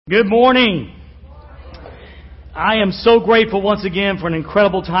Good morning. I am so grateful once again for an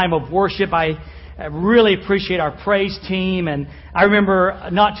incredible time of worship. I really appreciate our praise team. And I remember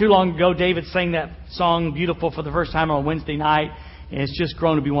not too long ago, David sang that song, Beautiful, for the first time on Wednesday night. And it's just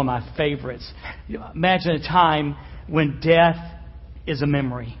grown to be one of my favorites. Imagine a time when death is a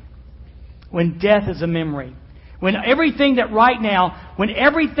memory. When death is a memory. When everything right now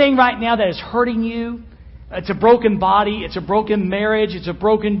that is hurting you, it's a broken body, it's a broken marriage, it's a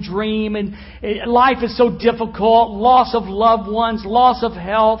broken dream, and life is so difficult. Loss of loved ones, loss of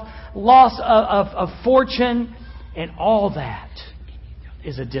health, loss of fortune, and all that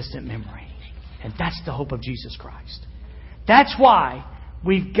is a distant memory. And that's the hope of Jesus Christ. That's why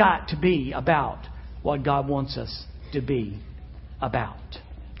we've got to be about what God wants us to be about.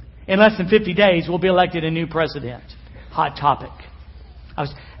 In less than 50 days, we'll be elected a new president. Hot topic.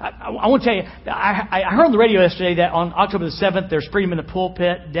 I want to tell you, I heard on the radio yesterday that on October the 7th, there's Freedom in the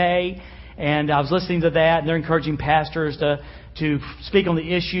Pulpit Day. And I was listening to that, and they're encouraging pastors to speak on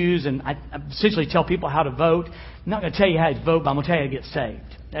the issues and I essentially tell people how to vote. I'm not going to tell you how to vote, but I'm going to tell you how to get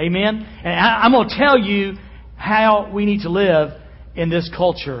saved. Amen? And I'm going to tell you how we need to live in this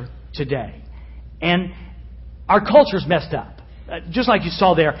culture today. And our culture's messed up. Just like you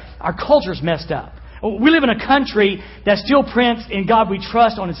saw there, our culture's messed up. We live in a country that still prints "In God We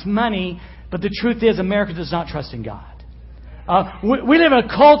Trust" on its money, but the truth is America does not trust in God. We live in a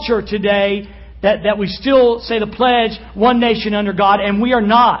culture today that we still say the pledge, one nation under God, and we are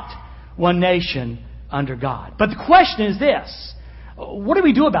not one nation under God. But the question is this: what do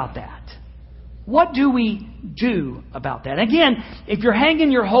we do about that? What do we do about that? Again, if you're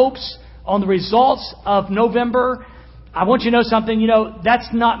hanging your hopes on the results of November, I want you to know something. That's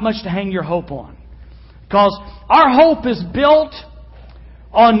not much to hang your hope on. Because our hope is built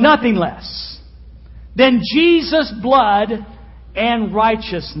on nothing less than Jesus' blood and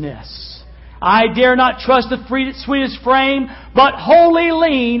righteousness. I dare not trust the sweetest frame, but wholly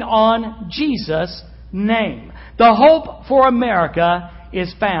lean on Jesus' name. The hope for America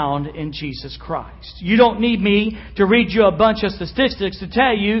is found in Jesus Christ. You don't need me to read you a bunch of statistics to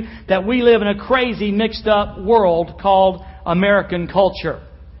tell you that we live in a crazy, mixed up world called American culture.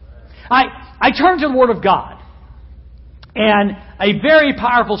 I turn to the Word of God and a very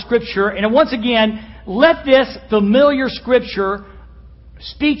powerful Scripture. And once again, let this familiar Scripture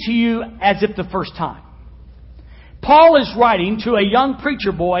speak to you as if the first time. Paul is writing to a young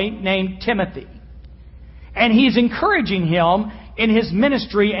preacher boy named Timothy. And he's encouraging him in his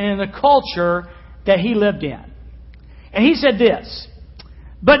ministry and in the culture that he lived in. And he said this: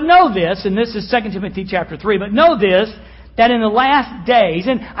 "But know this," and this is 2 Timothy chapter 3, "but know this, that in the last days,"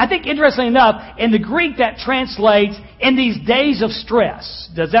 and I think interestingly enough, in the Greek that translates "in these days of stress."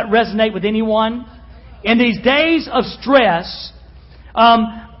 Does that resonate with anyone? In these days of stress,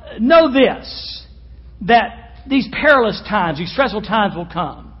 know this, that these perilous times, these stressful times will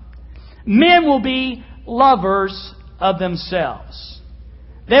come. Men will be lovers of themselves.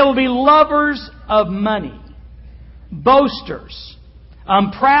 They will be lovers of money, boasters,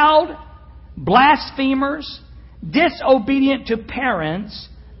 proud, blasphemers, disobedient to parents,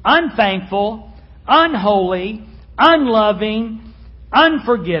 unthankful, unholy, unloving,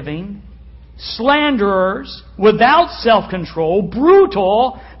 unforgiving, slanderers, without self-control,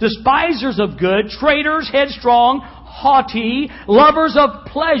 brutal, despisers of good, traitors, headstrong, haughty, lovers of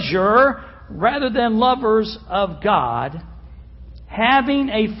pleasure rather than lovers of God, having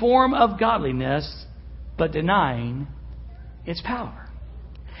a form of godliness but denying its power.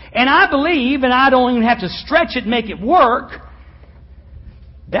 And I believe, and I don't even have to stretch it and make it work,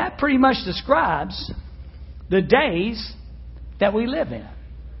 that pretty much describes the days that we live in.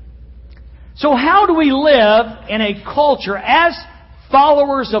 So how do we live in a culture as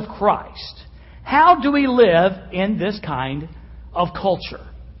followers of Christ? How do we live in this kind of culture?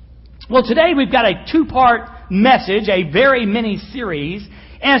 Well, today we've got a two-part message, a very mini series,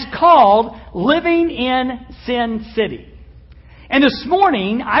 and it's called Living in Sin City. And this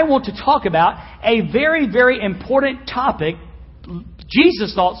morning, I want to talk about a very, very important topic.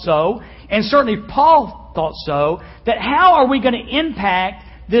 Jesus thought so, and certainly Paul thought so, that how are we going to impact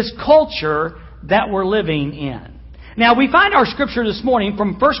this culture that we're living in? Now, we find our scripture this morning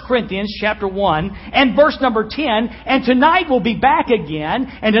from 1 Corinthians chapter 1 and verse number 10. And tonight we'll be back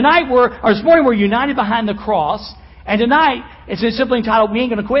again. And this morning we're united behind the cross. And tonight it's simply entitled, "We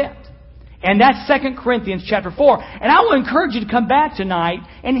Ain't Gonna Quit." And that's 2 Corinthians chapter 4. And I will encourage you to come back tonight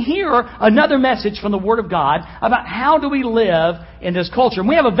and hear another message from the Word of God about how do we live in this culture. And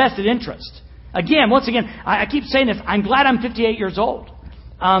we have a vested interest. Once again, I keep saying this. I'm glad I'm 58 years old.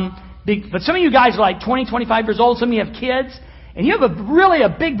 But some of you guys are like 20, 25 years old. Some of you have kids. And you have really a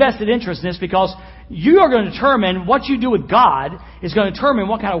big vested interest in this because you are going to determine what you do with God is going to determine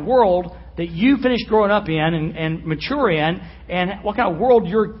what kind of world that you finish growing up in and mature in, and what kind of world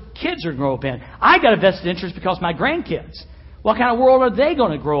your kids are going to grow up in. I got a vested interest because my grandkids, what kind of world are they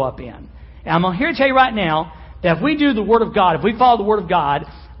going to grow up in? And I'm here to tell you right now that if we do the Word of God, if we follow the Word of God,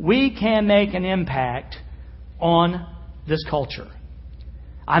 we can make an impact on this culture.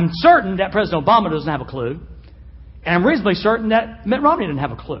 I'm certain that President Obama doesn't have a clue. And I'm reasonably certain that Mitt Romney didn't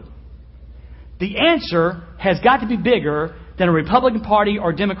have a clue. The answer has got to be bigger than a Republican Party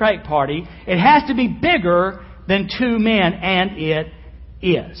or Democratic Party. It has to be bigger than two men, and it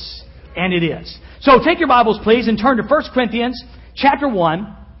is. And it is. So take your Bibles, please, and turn to 1 Corinthians chapter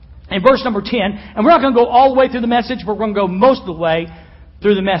 1 and verse number 10. And we're not going to go all the way through the message, but we're going to go most of the way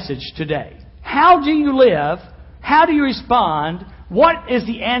through the message today. How do you live? How do you respond? What is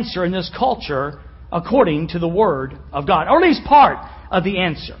the answer in this culture according to the Word of God? Or at least part of the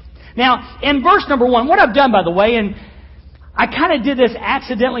answer. Now, in verse number 1, what I've done, by the way, and I kind of did this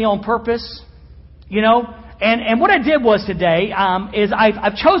accidentally on purpose, you know. And what I did was today is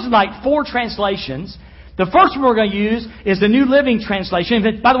I've chosen like 4 translations. The first one we're going to use is the New Living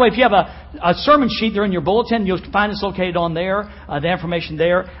Translation. By the way, if you have a sermon sheet there in your bulletin, you'll find it's located on there, the information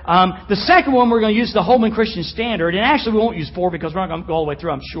there. The second one we're going to use the Holman Christian Standard. And actually we won't use 4 because we're not going to go all the way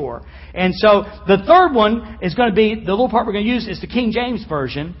through, I'm sure. And so the third one is going to be, the little part we're going to use is the King James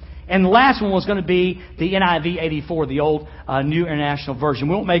Version. And the last one was going to be the NIV 84, the old New International Version.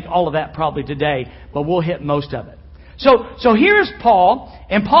 We won't make all of that probably today, but we'll hit most of it. So here's Paul,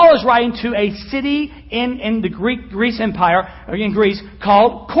 and Paul is writing to a city in the Greece Empire, or in Greece,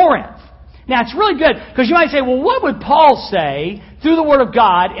 called Corinth. Now, it's really good, because you might say, well, what would Paul say through the Word of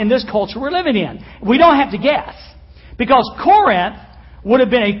God in this culture we're living in? We don't have to guess, because Corinth would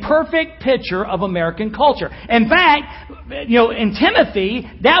have been a perfect picture of American culture. In fact, you know, in Timothy,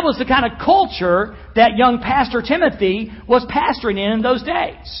 that was the kind of culture that young Pastor Timothy was pastoring in those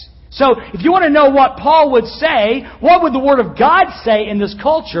days. So, if you want to know what Paul would say, what would the Word of God say in this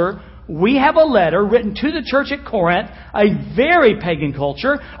culture, we have a letter written to the church at Corinth, a very pagan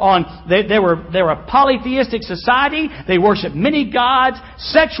culture. They were a polytheistic society. They worshiped many gods.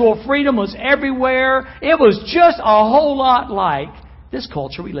 Sexual freedom was everywhere. It was just a whole lot like this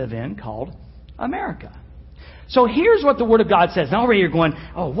culture we live in called America. So here's what the Word of God says. Now already you're going,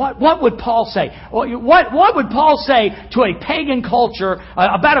 oh, what would Paul say? What would Paul say to a pagan culture,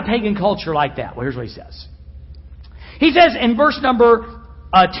 about a pagan culture like that? Well, here's what he says. He says in verse number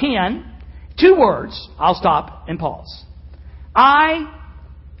 10, 2 words. I'll stop and pause. I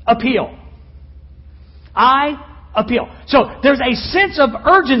appeal. I appeal. So there's a sense of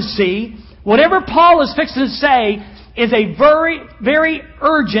urgency. Whatever Paul is fixing to say is a very, very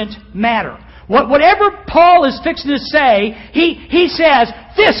urgent matter. Whatever Paul is fixing to say, he says,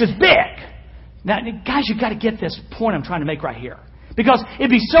 this is big. Now, guys, you've got to get this point I'm trying to make right here. Because it'd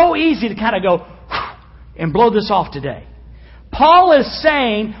be so easy to kind of go and blow this off today. Paul is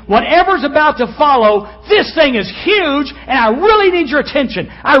saying, whatever's about to follow, this thing is huge, and I really need your attention.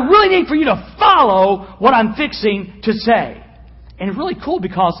 I really need for you to follow what I'm fixing to say. And it's really cool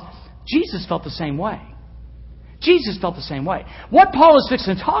because Jesus felt the same way. Jesus felt the same way. What Paul is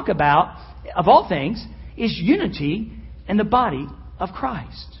fixing to talk about, of all things, is unity in the body of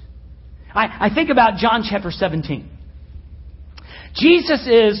Christ. I think about John chapter 17. Jesus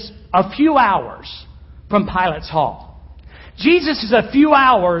is a few hours from Pilate's hall. Jesus is a few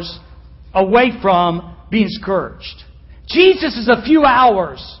hours away from being scourged. Jesus is a few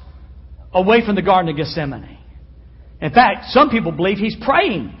hours away from the Garden of Gethsemane. In fact, some people believe he's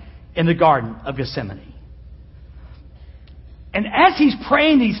praying in the Garden of Gethsemane. And as he's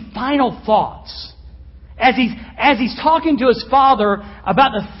praying these final thoughts, as he's talking to his Father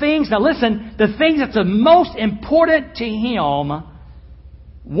about the things, now listen, the things that's the most important to him,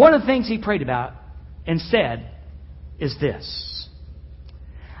 one of the things he prayed about and said is this: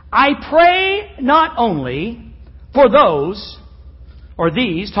 I pray not only for those, or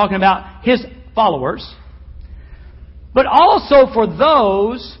these, talking about his followers, but also for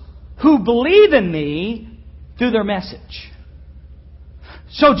those who believe in me through their message.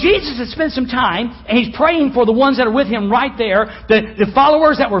 So Jesus has spent some time, and he's praying for the ones that are with him right there, the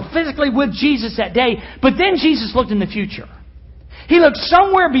followers that were physically with Jesus that day. But then Jesus looked in the future. He looked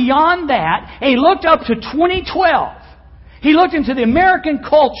somewhere beyond that, and he looked up to 2012. He looked into the American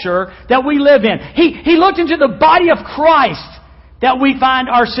culture that we live in. He looked into the body of Christ that we find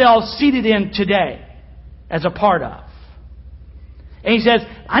ourselves seated in today as a part of. And he says,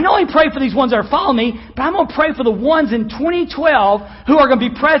 I not only pray for these ones that are following me, but I'm going to pray for the ones in 2012 who are going to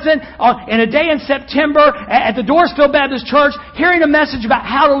be present in a day in September at the Dorsville Baptist Church, hearing a message about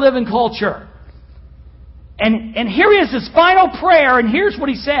how to live in culture. And here is his final prayer, and here's what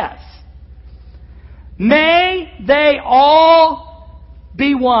he says. May they all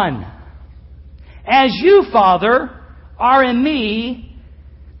be one. As you, Father, are in me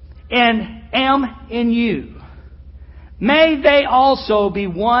and am in you. May they also be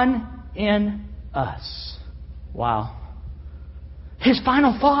one in us. Wow. His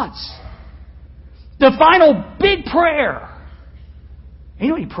final thoughts. The final big prayer. You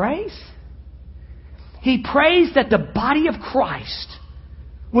know what he prays? He prays that the body of Christ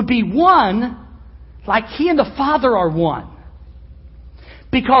would be one like He and the Father are one.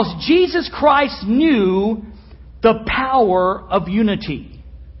 Because Jesus Christ knew the power of unity.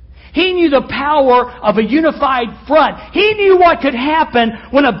 He knew the power of a unified front. He knew what could happen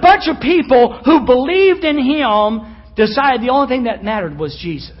when a bunch of people who believed in Him decided the only thing that mattered was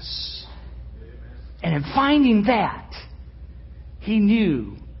Jesus. And in finding that, He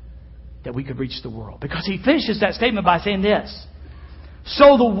knew that we could reach the world. Because He finishes that statement by saying this.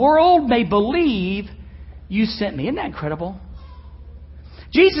 So the world may believe you sent me. Isn't that incredible?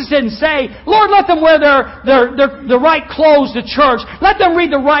 Jesus didn't say, Lord, let them wear the right clothes to church. Let them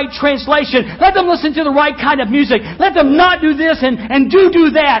read the right translation. Let them listen to the right kind of music. Let them not do this and do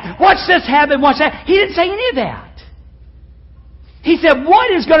that. Watch this habit, watch that. He didn't say any of that. He said,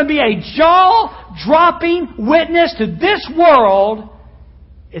 what is going to be a jaw-dropping witness to this world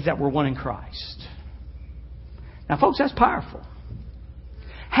is that we're one in Christ. Now, folks, that's powerful.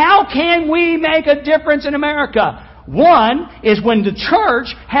 How can we make a difference in America? One is when the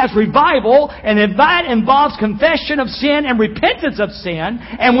church has revival, and that involves confession of sin and repentance of sin.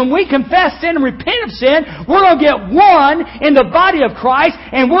 And when we confess sin and repent of sin, we're going to get one in the body of Christ,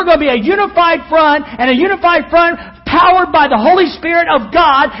 and we're going to be a unified front, and a unified front powered by the Holy Spirit of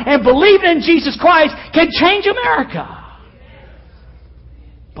God and believing in Jesus Christ can change America.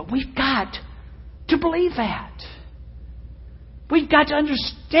 But we've got to believe that. We've got to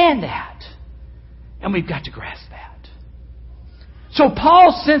understand that. And we've got to grasp that. So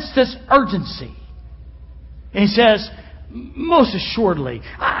Paul sensed this urgency. And he says, most assuredly,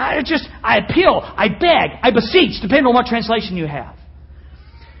 I appeal, I beg, I beseech, depending on what translation you have.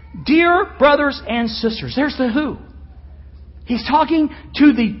 Dear brothers and sisters, there's the who. He's talking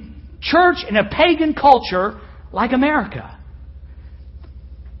to the church in a pagan culture like America.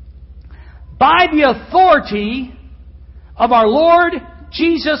 By the authority of our Lord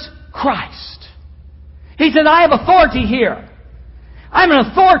Jesus Christ. He said, I have authority here. I have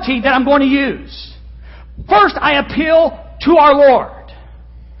an authority that I'm going to use. First, I appeal to our Lord.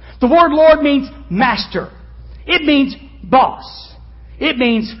 The word Lord means master. It means boss. It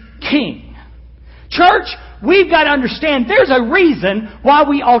means king. Church, we've got to understand there's a reason why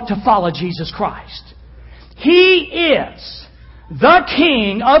we ought to follow Jesus Christ. He is the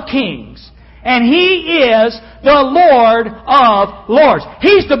King of Kings. And He is the Lord of Lords.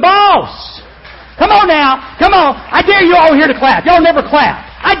 He's the boss. Come on now. Come on. I dare you all here to clap. Y'all never clap.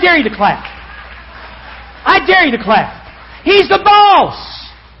 I dare you to clap. I dare you to clap. He's the boss.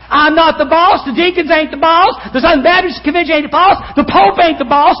 I'm not the boss. The deacons ain't the boss. The Southern Baptist Convention ain't the boss. The Pope ain't the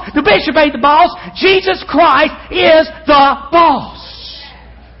boss. The Bishop ain't the boss. Jesus Christ is the boss.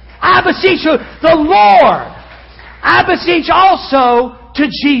 I beseech you, the Lord. I beseech also to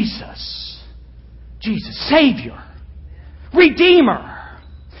Jesus. Jesus, Savior, Redeemer.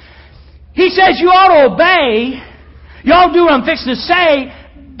 He says you ought to obey. You ought to do what I'm fixing to say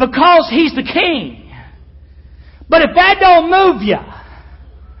because He's the King. But if that don't move you,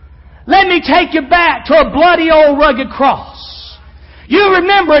 let me take you back to a bloody old rugged cross. You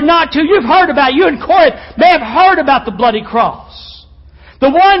remember it not to. You've heard about it. You and Corinth may have heard about the bloody cross. The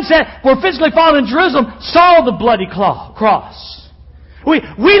ones that were physically following Jerusalem saw the bloody cross. We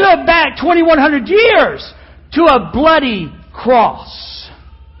look back 2,100 years to a bloody cross.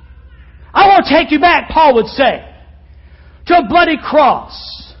 I want to take you back, Paul would say, to a bloody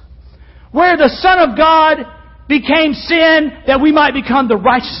cross where the Son of God became sin that we might become the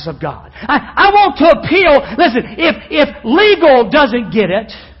righteousness of God. I want to appeal. Listen, if legal doesn't get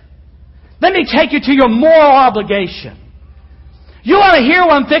it, let me take you to your moral obligation. You ought to hear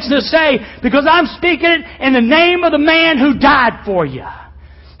what I'm fixing to say because I'm speaking it in the name of the man who died for you.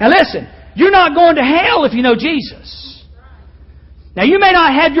 Now listen, you're not going to hell if you know Jesus. Now you may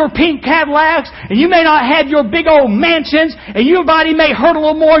not have your pink Cadillacs and you may not have your big old mansions and your body may hurt a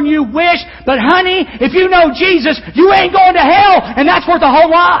little more than you wish, but honey, if you know Jesus, you ain't going to hell, and that's worth a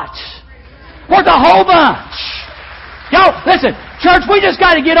whole lot. Worth a whole bunch. Yo, listen, Church, we just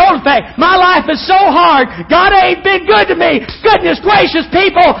got to get over the fact my life is so hard. God ain't been good to me. Goodness gracious,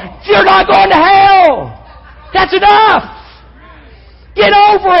 people, you're not going to hell. That's enough. Get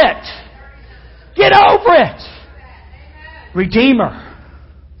over it. Get over it. Redeemer.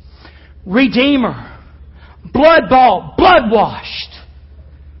 Redeemer. Blood-bought, blood-washed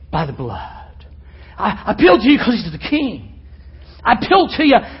by the blood. I appeal to you because He's the King. I appeal to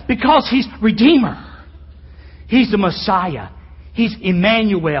you because He's Redeemer. He's the Messiah. He's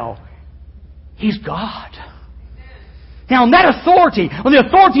Emmanuel. He's God. Now, on that authority, on the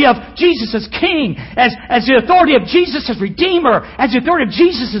authority of Jesus as King, as the authority of Jesus as Redeemer, as the authority of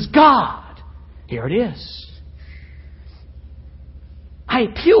Jesus as God, here it is. I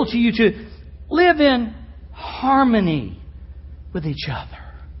appeal to you to live in harmony with each other.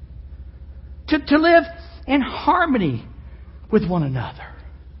 To live in harmony with one another.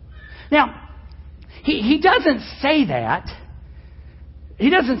 Now, he doesn't say that. He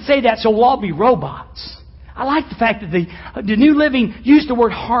doesn't say that so we'll all be robots. I like the fact that the New Living used the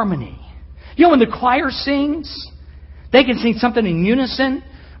word harmony. You know, when the choir sings, they can sing something in unison.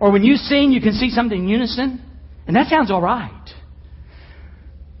 Or when you sing, you can sing something in unison. And that sounds all right.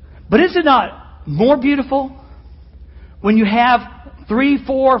 But is it not more beautiful when you have 3,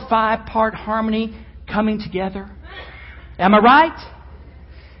 4, 5 part harmony coming together? Am I right?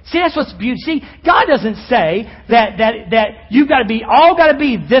 See, that's what's beautiful. See, God doesn't say that you've got to be, all got to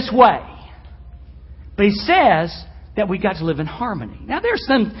be this way. But He says that we got to live in harmony. Now there's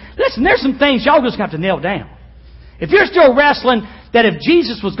some things y'all just have to nail down. If you're still wrestling that if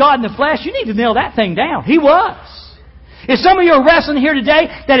Jesus was God in the flesh, you need to nail that thing down. He was. If some of you are wrestling here today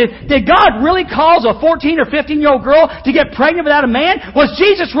did God really cause a 14 or 15-year-old girl to get pregnant without a man? Was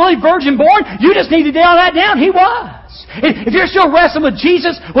Jesus really virgin born? You just need to nail that down. He was. If you're still wrestling with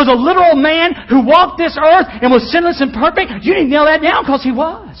Jesus was a literal man who walked this earth and was sinless and perfect, you need to nail that down because He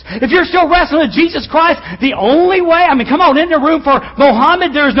was. If you're still wrestling with Jesus Christ, the only way, come on, isn't there room for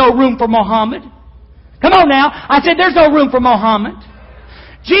Mohammed? There's no room for Mohammed. Come on now. I said there's no room for Mohammed.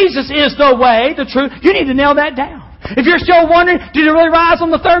 Jesus is the way, the truth. You need to nail that down. If you're still wondering, did He really rise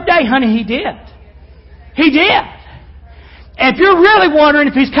on the third day? Honey, He did. He did. And if you're really wondering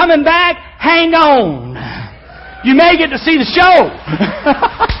if He's coming back, hang on. You may get to see the show.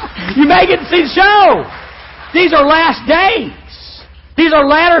 You may get to see the show. These are last days. These are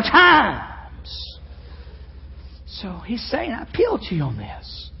latter times. So He's saying, I appeal to you on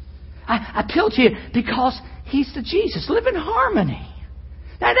this. I appeal to you because He's the Jesus. Live in harmony.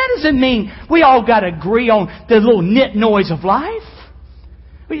 Now, that doesn't mean we all got to agree on the little nit noise of life.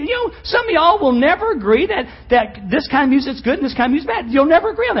 You know, some of y'all will never agree that this kind of music's good and this kind of music's bad. You'll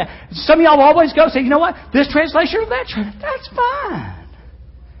never agree on that. Some of y'all will always go say, you know what, this translation or that translation. That's fine.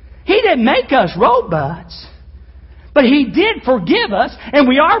 He didn't make us robots. But He did forgive us, and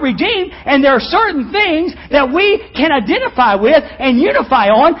we are redeemed, and there are certain things that we can identify with and unify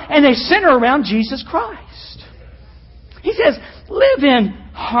on, and they center around Jesus Christ. He says, live in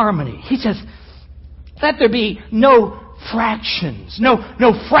harmony. He says, let there be no fractions, no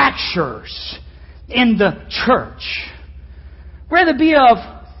fractures in the church. Rather be of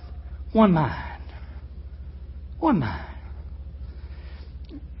one mind. One mind.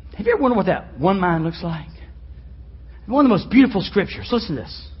 Have you ever wondered what that one mind looks like? One of the most beautiful scriptures. Listen to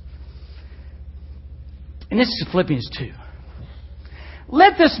this. And this is Philippians 2.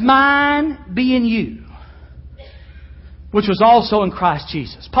 Let this mind be in you, which was also in Christ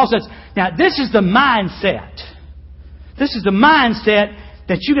Jesus. Paul says, now this is the mindset. This is the mindset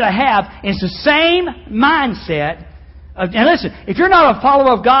that you're going to have. And it's the same mindset. And listen, if you're not a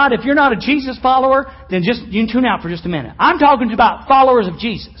follower of God, if you're not a Jesus follower, then you can tune out for just a minute. I'm talking about followers of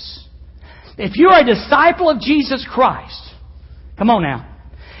Jesus. If you're a disciple of Jesus Christ, come on now.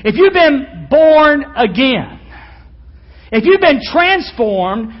 If you've been born again, if you've been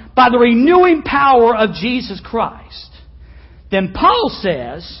transformed by the renewing power of Jesus Christ, then Paul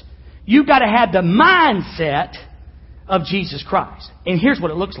says you've got to have the mindset of Jesus Christ. And here's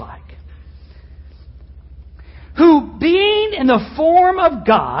what it looks like. Who, being in the form of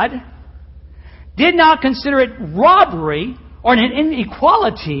God, did not consider it robbery or an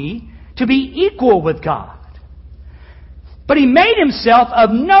inequality to be equal with God. But He made Himself of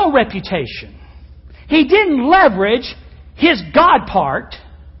no reputation. He didn't leverage His God part,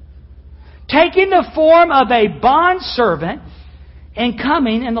 taking the form of a bondservant and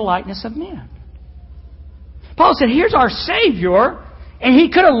coming in the likeness of men. Paul said, here's our Savior, and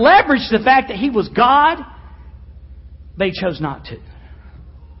He could have leveraged the fact that He was God, but He chose not to.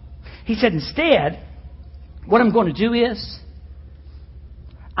 He said, instead, what I'm going to do is,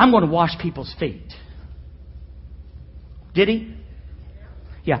 I'm going to wash people's feet. Did He?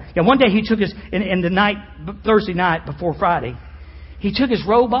 Yeah. One day he took his, in the night, Thursday night before Friday, he took his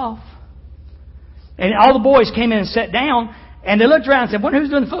robe off. And all the boys came in and sat down, and they looked around and said, "Wonder who's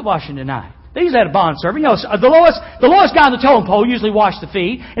doing the foot washing tonight?" They usually had a bond servant. The lowest guy on the totem pole usually washed the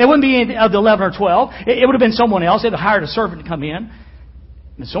feet, and it wouldn't be any of the 11 or 12. It would have been someone else. They'd have hired a servant to come in.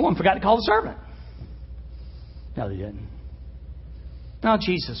 And someone forgot to call the servant. No, they didn't. No,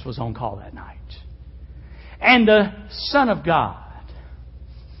 Jesus was on call that night. And the Son of God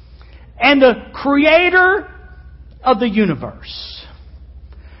and the Creator of the universe,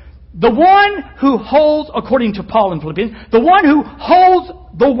 the one who holds, according to Paul in Philippians, the one who holds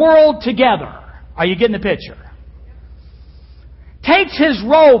the world together. Are you getting the picture? Takes his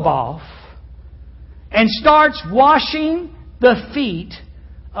robe off and starts washing the feet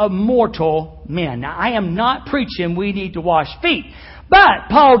of mortal men. Now, I am not preaching we need to wash feet. But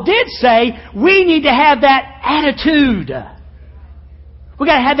Paul did say we need to have that attitude. We've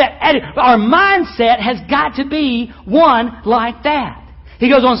got to have that attitude. Our mindset has got to be one like that. He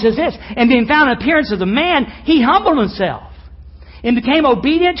goes on and says this, "And being found in appearance of a man, he humbled himself and became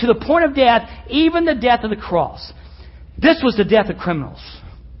obedient to the point of death, even the death of the cross." This was the death of criminals.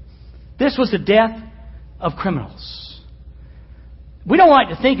 This was the death of criminals. We don't like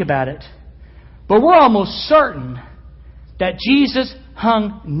to think about it, but we're almost certain that Jesus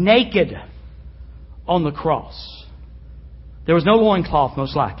hung naked on the cross. There was no loincloth,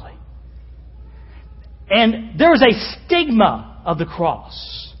 most likely. And there was a stigma of the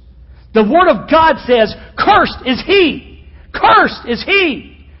cross. The Word of God says, "Cursed is he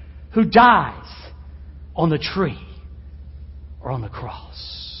who dies on the tree or on the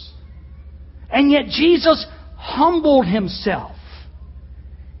cross." And yet Jesus humbled himself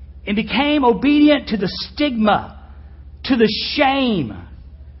and became obedient to the stigma, to the shame,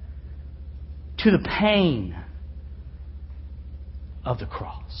 to the pain of the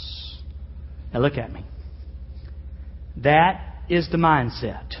cross. Now look at me. That is the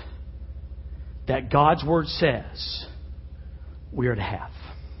mindset that God's Word says we are to have.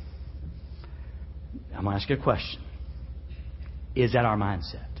 I'm going to ask you a question. Is that our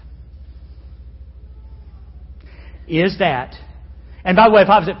mindset? Is that, and by the way, if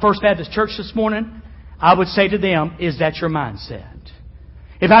I was at First Baptist Church this morning, I would say to them, is that your mindset?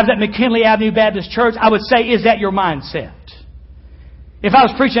 If I was at McKinley Avenue Baptist Church, I would say, is that your mindset? If I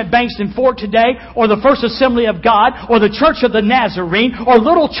was preaching at Bankston Fort today, or the First Assembly of God, or the Church of the Nazarene, or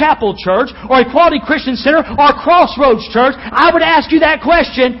Little Chapel Church, or Equality Christian Center, or Crossroads Church, I would ask you that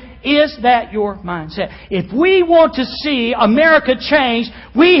question, is that your mindset? If we want to see America change,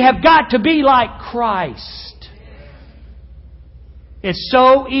 we have got to be like Christ. It's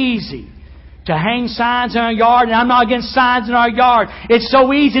so easy to hang signs in our yard, and I'm not against signs in our yard. It's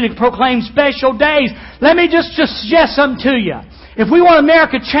so easy to proclaim special days. Let me just suggest something to you. If we want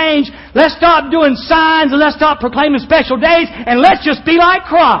America to change, let's stop doing signs and let's stop proclaiming special days, and let's just be like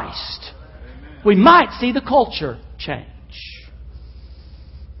Christ. We might see the culture change.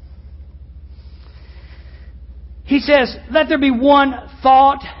 He says, let there be one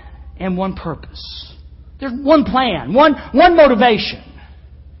thought and one purpose. There's one plan, one motivation,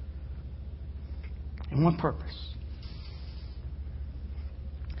 and one purpose.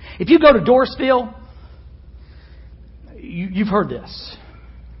 If you go to Dorsville, you've heard this.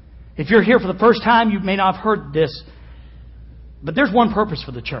 If you're here for the first time, you may not have heard this. But there's one purpose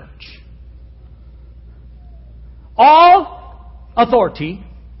for the church. All authority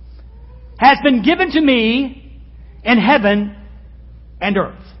has been given to me in heaven and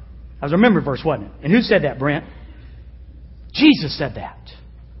earth. That was a memory verse, wasn't it? And who said that, Brent? Jesus said that.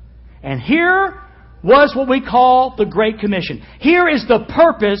 And here was what we call the Great Commission. Here is the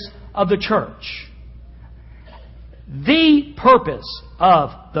purpose of the church. The purpose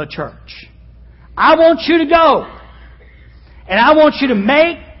of the church. I want you to go. And I want you to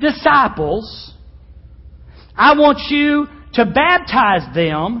make disciples. I want you to baptize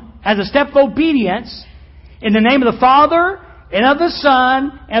them as a step of obedience in the name of the Father and of the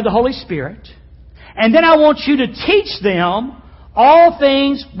Son and of the Holy Spirit. And then I want you to teach them all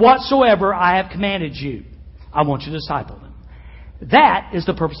things whatsoever I have commanded you. I want you to disciple them. That is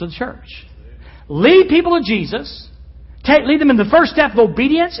the purpose of the church. Lead people to Jesus. Lead them in the first step of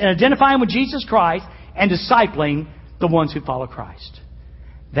obedience and identifying with Jesus Christ and discipling the ones who follow Christ.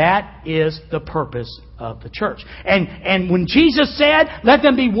 That is the purpose of the church. And when Jesus said, let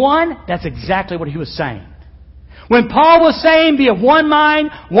them be one, that's exactly what He was saying. When Paul was saying, be of one mind,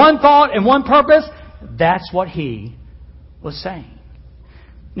 one thought, and one purpose, that's what he was saying.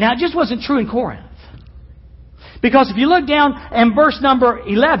 Now, it just wasn't true in Corinth. Because if you look down in verse number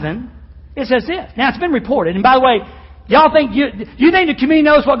 11, it says this. Now, it's been reported. And by the way, Y'all think you think the community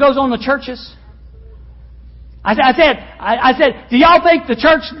knows what goes on in the churches? I said, do y'all think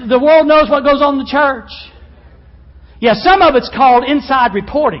the world knows what goes on in the church? Yeah, some of it's called inside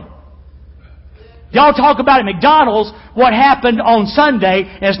reporting. Y'all talk about at McDonald's what happened on Sunday,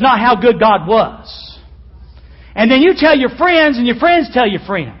 and it's not how good God was. And then you tell your friends, and your friends tell your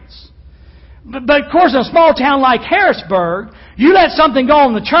friends. But of course, in a small town like Harrisburg, you let something go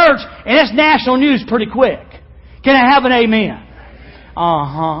on in the church, and it's national news pretty quick. Can I have an amen?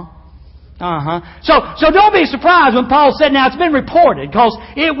 So don't be surprised when Paul said, now it's been reported, because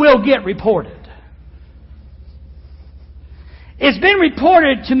it will get reported. It's been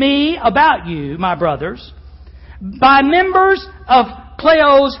reported to me about you, my brothers, by members of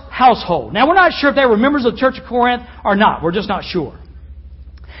Cleo's household. Now, we're not sure if they were members of the Church of Corinth or not. We're just not sure.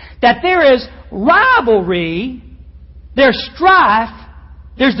 That there is rivalry, there's strife,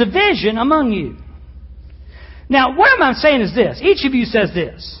 there's division among you. Now, what I'm saying is this. Each of you says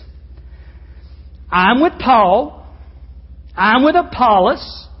this. I'm with Paul, I'm with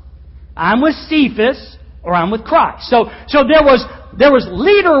Apollos, I'm with Cephas, or I'm with Christ. So there was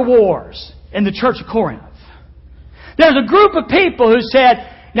leader wars in the Church of Corinth. There's a group of people who said,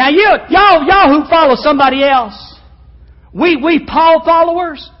 now y'all who follow somebody else, we Paul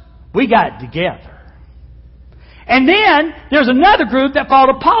followers, we got it together. And then there's another group that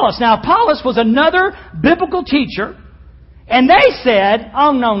followed Apollos. Now Apollos was another biblical teacher, and they said,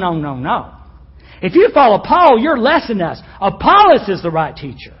 oh no. If you follow Paul, you're less than us. Apollos is the right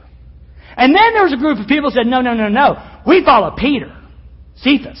teacher. And then there was a group of people who said, no. We follow Peter,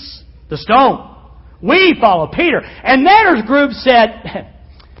 Cephas, the stone. We follow Peter. And then there's a group that said,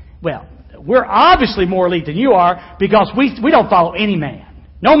 well, we're obviously more elite than you are because we don't follow any man.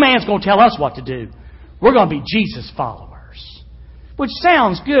 No man's going to tell us what to do. We're going to be Jesus followers. Which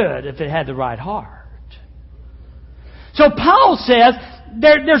sounds good if it had the right heart. So Paul says,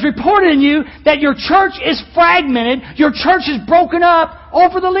 there's reported in you that your church is fragmented. Your church is broken up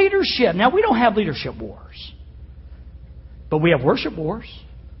over the leadership. Now, we don't have leadership wars. But we have worship wars.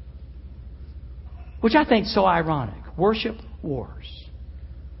 Which I think is so ironic. Worship wars.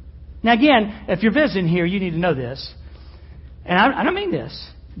 Now, again, if you're visiting here, you need to know this. And I don't mean this.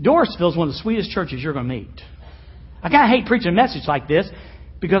 Dorisville is one of the sweetest churches you're going to meet. I kind of hate preaching a message like this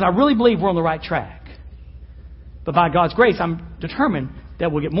because I really believe we're on the right track. But by God's grace, I'm determined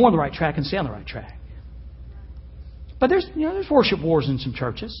that we'll get more on the right track and stay on the right track. But there's worship wars in some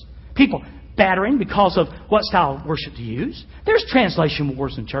churches. People battering because of what style of worship to use. There's translation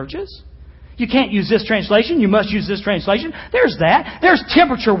wars in churches. You can't use this translation. You must use this translation. There's that. There's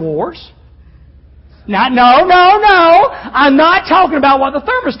temperature wars. No. I'm not talking about what the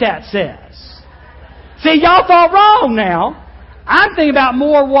thermostat says. See, y'all thought wrong now. I'm thinking about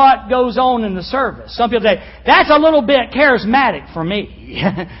more what goes on in the service. Some people say, that's a little bit charismatic for me.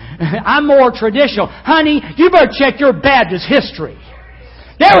 I'm more traditional. Honey, you better check your Baptist history.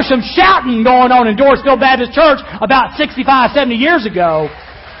 There was some shouting going on in Dorisville Baptist Church about 65, 70 years ago.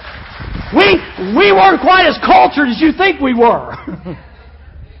 We weren't quite as cultured as you think we were.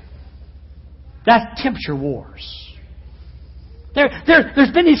 That's temperature wars.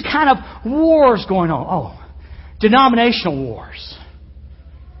 There's been these kind of wars going on. Denominational wars.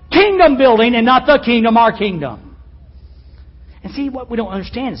 Kingdom building and not the kingdom, our kingdom. And see, what we don't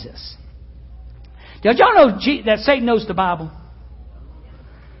understand is this. Did y'all know that Satan knows the Bible?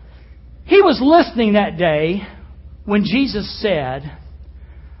 He was listening that day when Jesus said,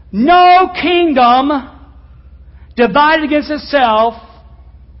 no kingdom divided against itself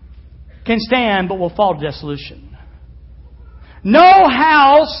can stand but will fall to dissolution. No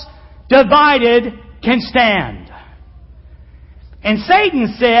house divided can stand. And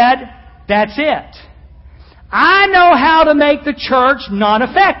Satan said, that's it. I know how to make the church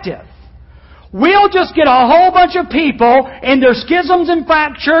non-effective. We'll just get a whole bunch of people in their schisms and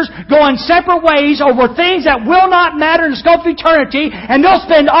fractures going separate ways over things that will not matter in the scope of eternity, and they'll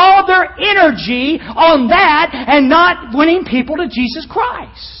spend all of their energy on that and not winning people to Jesus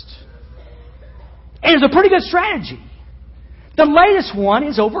Christ. And it's a pretty good strategy. The latest one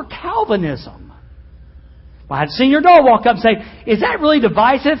is over Calvinism. Well, I'd seen your door walk up and say, is that really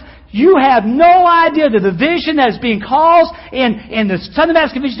divisive? You have no idea the division that is being caused in the Southern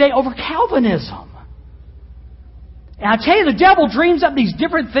Baptist Convention today over Calvinism. And I tell you, the devil dreams up these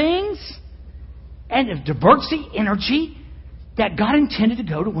different things and it diverts the energy that God intended to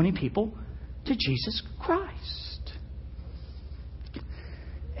go to winning people to Jesus Christ.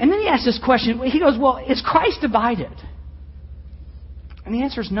 And then he asks this question. He goes, well, is Christ divided? And the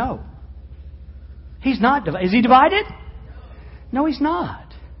answer is no. He's not divided. Is he divided? No, he's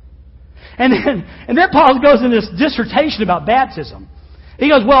not. And then Paul goes into this dissertation about baptism. He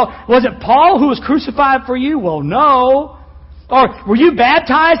goes, well, was it Paul who was crucified for you? Well, no. Or were you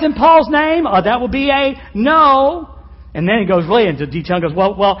baptized in Paul's name? That would be a no. And then he goes really into detail and goes,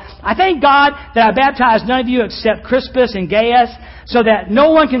 well, I thank God that I baptized none of you except Crispus and Gaius, so that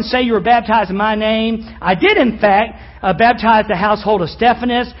no one can say you were baptized in my name. I did, in fact, baptize the household of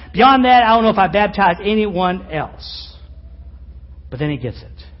Stephanas. Beyond that, I don't know if I baptized anyone else. But then he gets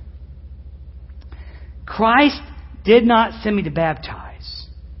it. Christ did not send me to baptize,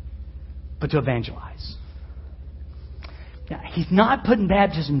 but to evangelize. Now, He's not putting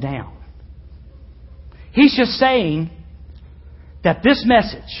baptism down. He's just saying that this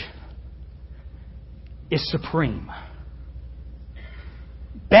message is supreme.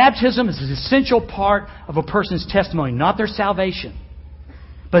 Baptism is an essential part of a person's testimony, not their salvation.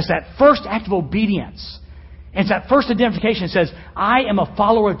 But it's that first act of obedience. And it's that first identification that says, I am a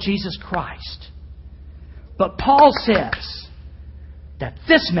follower of Jesus Christ. But Paul says that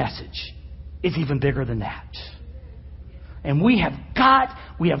this message is even bigger than that. And we have got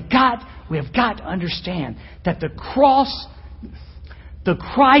to understand that the cross, the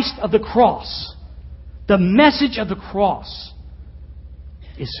Christ of the cross, the message of the cross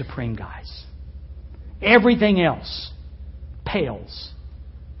is supreme, guys. Everything else pales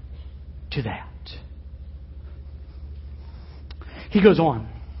to that. He goes on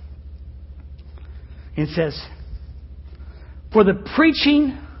and says, for the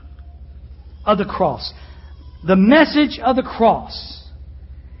preaching of the cross, the message of the cross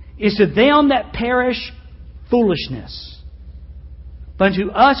is to them that perish foolishness, but unto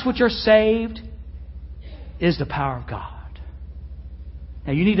us which are saved is the power of God.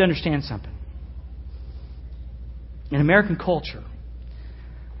 Now you need to understand something. In American culture,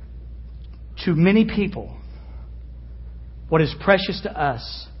 to many people, what is precious to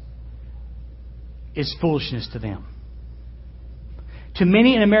us is foolishness to them. To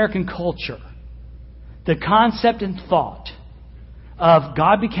many in American culture, the concept and thought of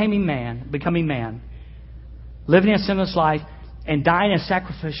God becoming man, living a sinless life, and dying a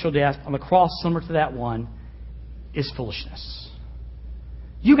sacrificial death on the cross similar to that one is foolishness.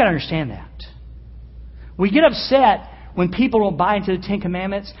 You've got to understand that. We get upset when people don't buy into the Ten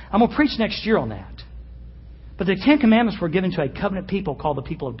Commandments. I'm going to preach next year on that. But the Ten Commandments were given to a covenant people called the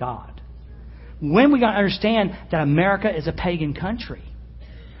people of God. When we got to understand that America is a pagan country.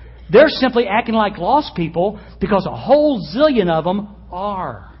 They're simply acting like lost people because a whole zillion of them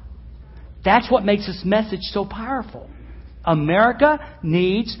are. That's what makes this message so powerful. America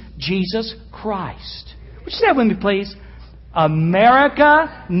needs Jesus Christ. Would you say that with me, please?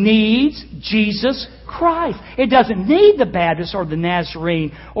 America needs Jesus Christ. It doesn't need the Baptist or the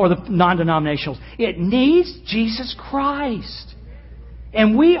Nazarene or the non-denominationals. It needs Jesus Christ.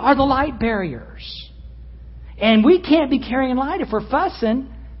 And we are the light bearers. And we can't be carrying light if we're fussing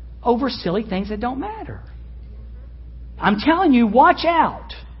over silly things that don't matter. I'm telling you, watch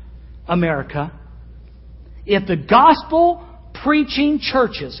out, America. If the gospel preaching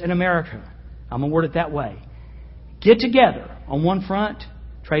churches in America, I'm going to word it that way, get together on one front,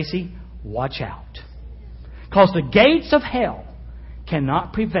 Tracy, watch out. Because the gates of hell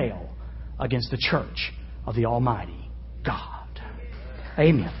cannot prevail against the church of the Almighty God.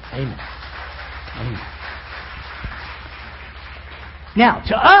 Amen. Amen. Amen. Now,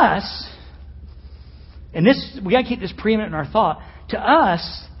 to us, and this we got to keep this preeminent in our thought, to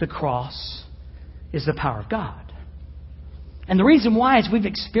us, the cross is the power of God. And the reason why is we've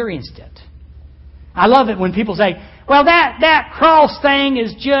experienced it. I love it when people say, well, that cross thing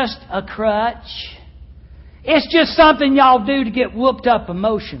is just a crutch. It's just something y'all do to get whooped up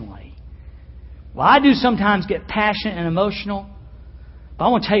emotionally. Well, I do sometimes get passionate and emotional. But I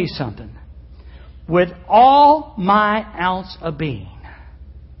want to tell you something. With all my ounce of being,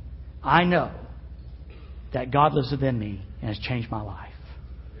 I know that God lives within me and has changed my life.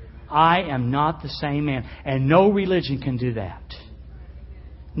 I am not the same man. And no religion can do that.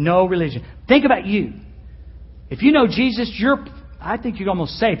 No religion. Think about you. If you know Jesus, I think you can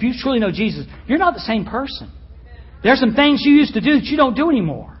almost say, if you truly know Jesus, you're not the same person. There's some things you used to do that you don't do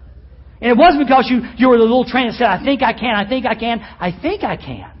anymore. And it wasn't because you were the little train that said, I think I can, I think I can, I think I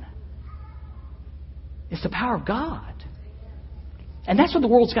can. It's the power of God. And that's what the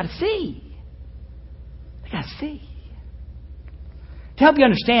world's got to see. They got to see. To help you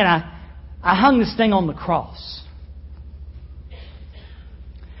understand, I hung this thing on the cross.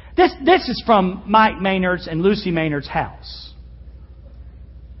 This is from Mike Maynard's and Lucy Maynard's house.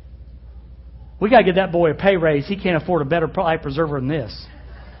 We got to give that boy a pay raise. He can't afford a better life preserver than this.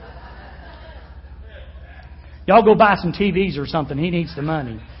 Y'all go buy some TVs or something. He needs the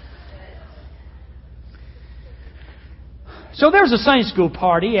money. So there was a Sunday school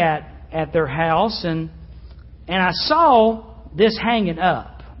party at their house, and I saw this hanging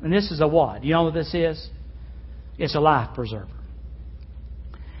up. And this is a what? You know what this is? It's a life preserver.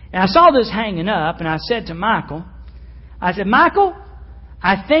 And I saw this hanging up, and I said to Michael, Michael,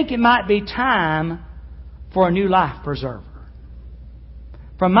 I think it might be time for a new life preserver.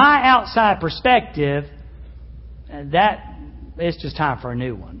 From my outside perspective, that it's just time for a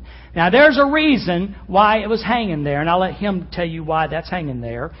new one. Now, there's a reason why it was hanging there, and I'll let him tell you why that's hanging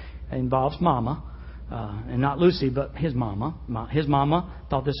there. It involves Mama, and not Lucy, but his Mama. His Mama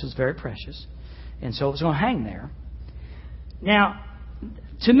thought this was very precious, and so it was going to hang there. Now,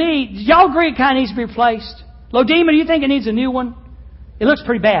 to me, do y'all agree it kind of needs to be replaced? Lodema, do you think it needs a new one? It looks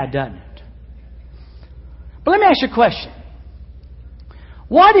pretty bad, doesn't it? But let me ask you a question.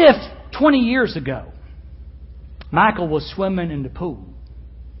 What if 20 years ago, Michael was swimming in the pool,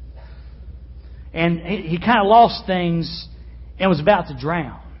 and he kind of lost things and was about to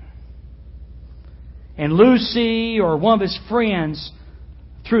drown, and Lucy or one of his friends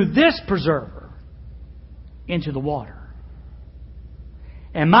threw this preserver into the water,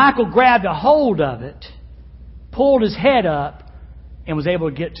 and Michael grabbed a hold of it, pulled his head up, and was able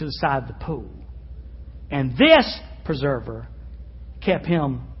to get to the side of the pool. And this preserver kept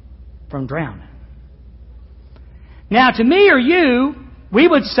him from drowning. Now, to me or you, we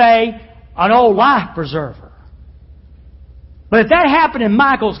would say an old life preserver. But if that happened in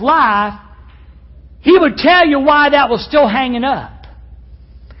Michael's life, he would tell you why that was still hanging up.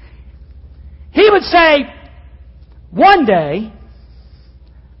 He would say, one day,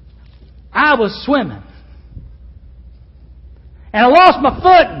 I was swimming, and I lost my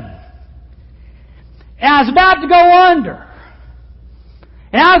footing, and I was about to go under,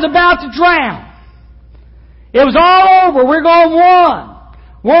 and I was about to drown. It was all over. We're going 1.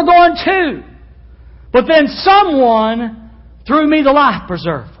 We're going 2. But then someone threw me the life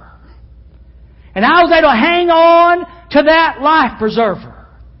preserver, and I was able to hang on to that life preserver,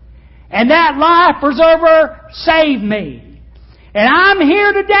 and that life preserver saved me. And I'm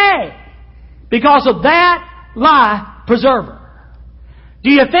here today because of that life preserver. Do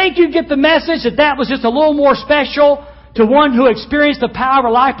you think you get the message that that was just a little more special to one who experienced the power of a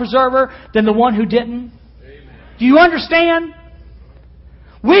life preserver than the one who didn't? Amen. Do you understand?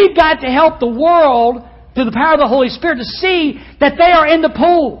 We've got to help the world through the power of the Holy Spirit to see that they are in the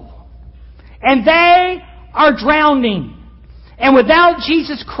pool and they are drowning. And without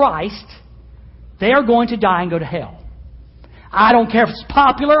Jesus Christ, they are going to die and go to hell. I don't care if it's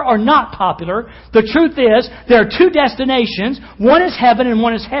popular or not popular. The truth is, there are 2 destinations. One is heaven and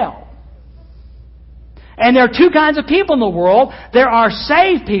one is hell. And there are 2 kinds of people in the world. There are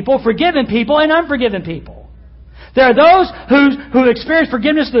saved people, forgiven people, and unforgiven people. There are those who experience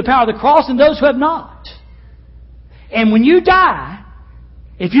forgiveness through the power of the cross and those who have not. And when you die,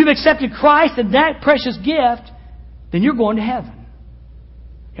 if you've accepted Christ and that precious gift, then you're going to heaven.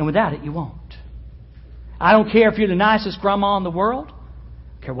 And without it, you won't. I don't care if you're the nicest grandma in the world.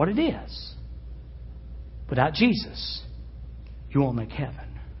 I don't care what it is. Without Jesus, you won't make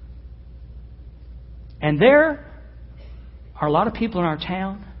heaven. And there are a lot of people in our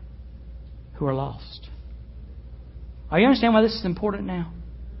town who are lost. Are you understand why this is important now?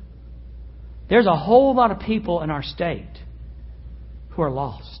 There's a whole lot of people in our state who are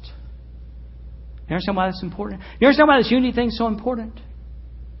lost. You understand why that's important? You understand why this unity thing is so important?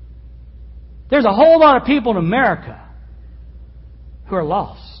 There's a whole lot of people in America who are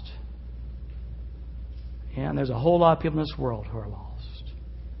lost. Yeah, and there's a whole lot of people in this world who are lost.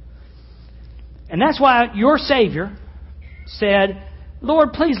 And that's why your Savior said,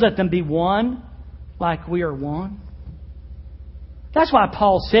 Lord, please let them be one like we are one. That's why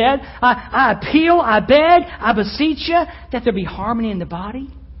Paul said, I appeal, I beg, I beseech you that there be harmony in the body.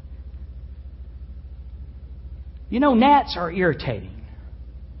 You know, gnats are irritating.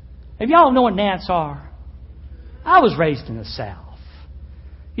 If y'all know what gnats are, I was raised in the South.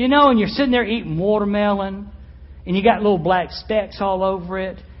 You know, and you're sitting there eating watermelon, and you got little black specks all over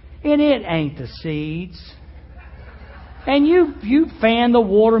it, and it ain't the seeds. And you fan the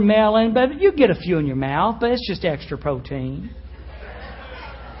watermelon, but you get a few in your mouth, but it's just extra protein.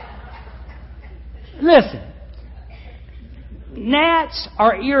 Listen, gnats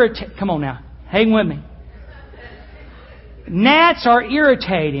are irritating. Come on now, hang with me. Gnats are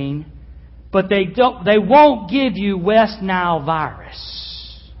irritating, but they won't give you West Nile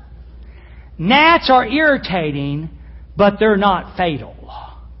virus. Gnats are irritating, but they're not fatal.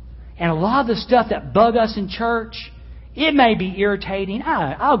 And a lot of the stuff that bug us in church, it may be irritating.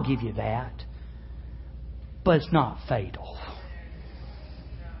 I'll give you that. But it's not fatal.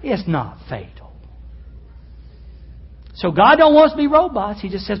 It's not fatal. So God don't want us to be robots. He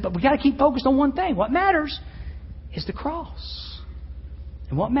just says, but we got to keep focused on one thing. What matters is the cross.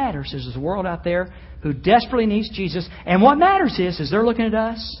 And what matters is there's a world out there who desperately needs Jesus. And what matters is they're looking at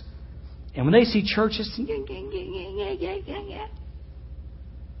us. And when they see churches,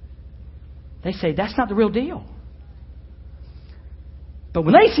 they say, that's not the real deal. But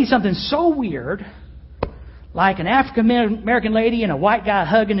when they see something so weird, like an African American lady and a white guy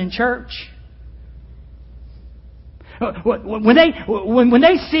hugging in church, when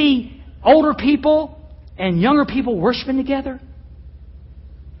they see older people and younger people worshiping together,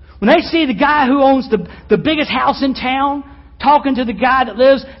 when they see the guy who owns the biggest house in town talking to the guy that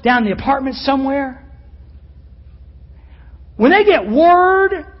lives down in the apartment somewhere, when they get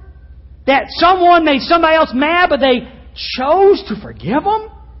word that someone made somebody else mad but they chose to forgive them,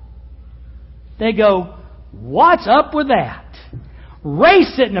 they go, what's up with that?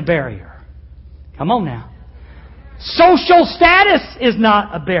 Race isn't a barrier. Come on now. Social status is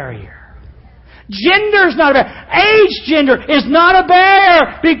not a barrier. Gender is not a barrier. Age gender is not a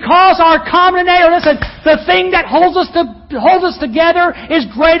barrier because our common denominator, listen, the thing that holds us together is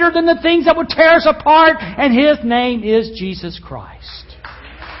greater than the things that would tear us apart, and His name is Jesus Christ.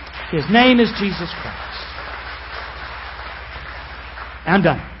 His name is Jesus Christ. I'm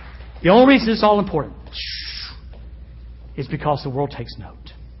done. The only reason it's all important is because the world takes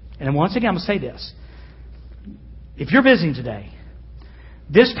note. And then once again, I'm going to say this. If you're visiting today,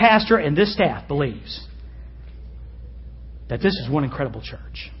 this pastor and this staff believes that this is one incredible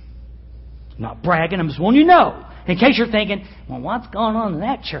church. I'm not bragging. I'm just wanting you to know. In case you're thinking, well, what's going on in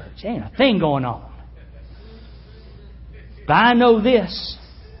that church? There ain't a thing going on. But I know this.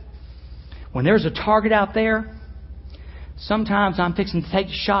 When there's a target out there, sometimes I'm fixing to take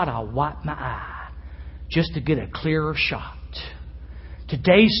a shot. I'll wipe my eye just to get a clearer shot.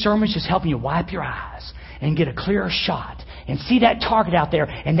 Today's sermon is just helping you wipe your eyes and get a clearer shot and see that target out there.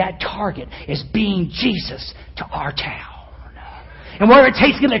 And that target is being Jesus to our town. And whatever it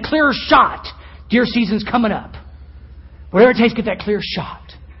takes to get a clearer shot, deer season's coming up. Whatever it takes to get that clear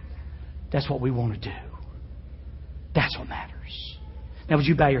shot, that's what we want to do. That's what matters. Now would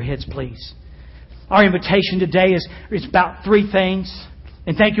you bow your heads, please? Our invitation today is about three things.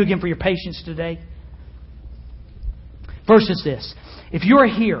 And thank you again for your patience today. First is this. If you are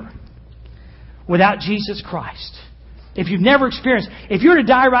here without Jesus Christ, if you've never experienced, if you were to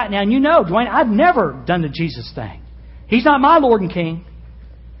die right now and you know, Dwayne, I've never done the Jesus thing. He's not my Lord and King.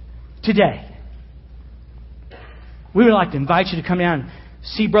 Today, we would like to invite you to come down and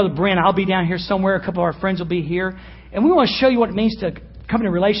see Brother Brent. I'll be down here somewhere. A couple of our friends will be here. And we want to show you what it means to come in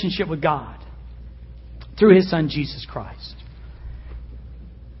a relationship with God through His Son, Jesus Christ.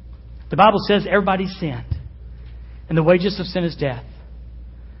 The Bible says everybody's sinned. And the wages of sin is death.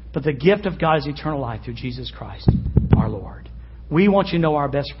 But the gift of God is eternal life through Jesus Christ, our Lord. We want you to know our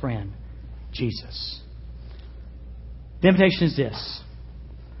best friend, Jesus. The invitation is this.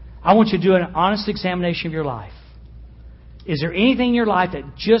 I want you to do an honest examination of your life. Is there anything in your life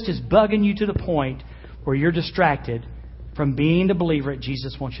that just is bugging you to the point where you're distracted from being the believer that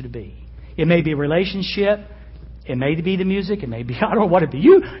Jesus wants you to be? It may be a relationship. It may be the music. It may be, I don't know what it be.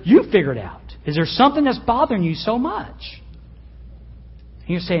 You figure it out. Is there something that's bothering you so much? And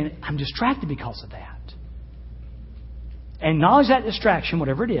you're saying, I'm distracted because of that. And acknowledge that distraction,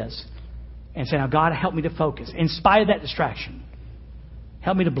 whatever it is, and say, now God, help me to focus. In spite of that distraction,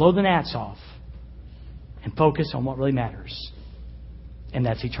 help me to blow the gnats off and focus on what really matters. And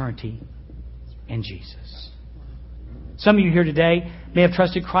that's eternity in Jesus. Some of you here today may have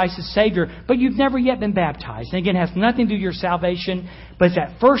trusted Christ as Savior, but you've never yet been baptized. And again, it has nothing to do with your salvation, but it's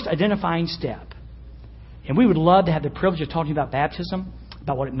that first identifying step. And we would love to have the privilege of talking about baptism,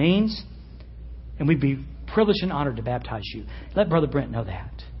 about what it means. And we'd be privileged and honored to baptize you. Let Brother Brent know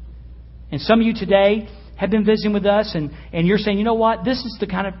that. And some of you today have been visiting with us, and you're saying, you know what? This is the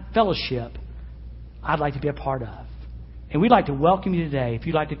kind of fellowship I'd like to be a part of. And we'd like to welcome you today if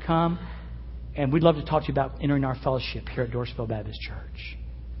you'd like to come. And we'd love to talk to you about entering our fellowship here at Dorsville Baptist Church.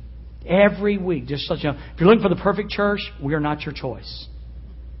 Every week, just so you know, if you're looking for the perfect church, we are not your choice.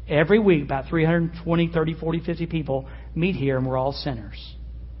 Every week, about 320, 30, 40, 50 people meet here, and we're all sinners.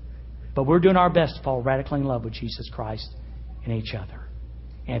 But we're doing our best to fall radically in love with Jesus Christ and each other.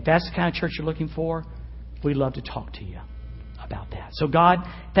 And if that's the kind of church you're looking for, we'd love to talk to you about that. So God,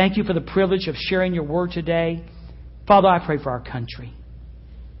 thank you for the privilege of sharing your word today. Father, I pray for our country.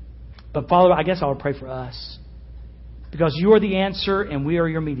 But Father, I guess I would pray for us. Because you are the answer and we are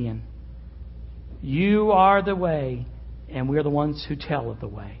your median. You are the way and we are the ones who tell of the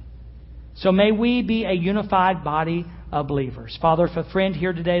way. So may we be a unified body of believers. Father, if a friend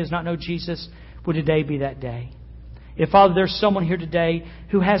here today does not know Jesus, would today be that day? If, Father, there's someone here today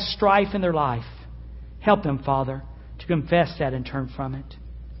who has strife in their life, help them, Father, to confess that and turn from it.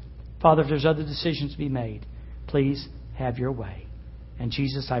 Father, if there's other decisions to be made, please have your way. And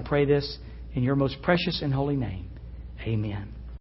Jesus, I pray this in your most precious and holy name. Amen.